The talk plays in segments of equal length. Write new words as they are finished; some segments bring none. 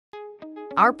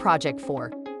our project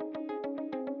for.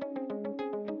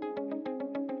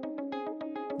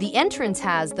 The entrance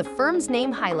has the firm's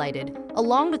name highlighted,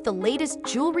 along with the latest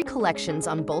jewelry collections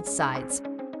on both sides.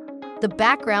 The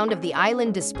background of the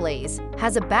island displays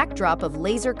has a backdrop of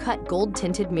laser-cut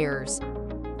gold-tinted mirrors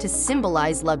to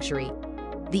symbolize luxury.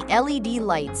 The LED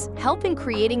lights help in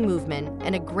creating movement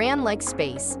and a grand-like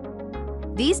space.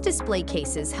 These display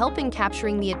cases help in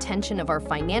capturing the attention of our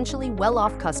financially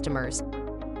well-off customers.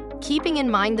 Keeping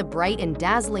in mind the bright and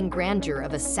dazzling grandeur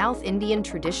of a South Indian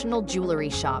traditional jewelry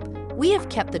shop, we have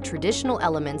kept the traditional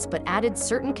elements but added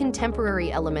certain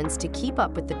contemporary elements to keep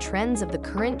up with the trends of the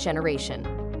current generation.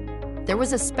 There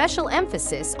was a special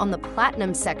emphasis on the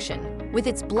platinum section, with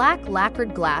its black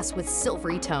lacquered glass with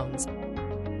silvery tones.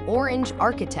 Orange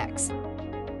architects